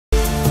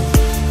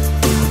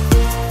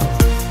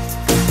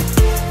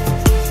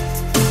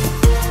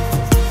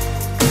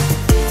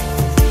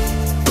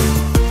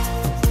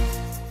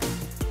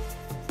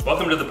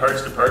Welcome to the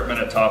parts department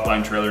at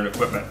Topline Trailer and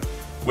Equipment.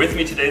 With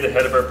me today, the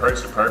head of our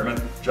parts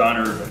department, John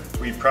Irvin.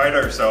 We pride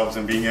ourselves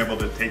in being able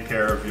to take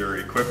care of your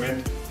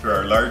equipment through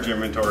our large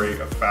inventory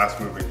of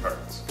fast-moving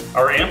parts.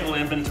 Our ample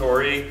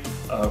inventory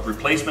of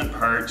replacement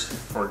parts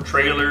for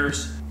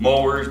trailers,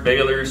 mowers,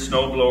 balers,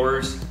 snow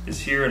blowers is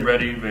here and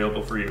ready and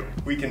available for you.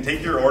 We can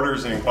take your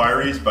orders and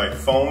inquiries by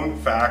phone,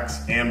 fax,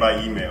 and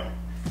by email.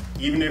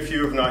 Even if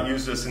you have not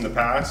used us in the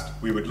past,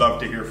 we would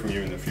love to hear from you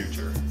in the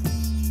future.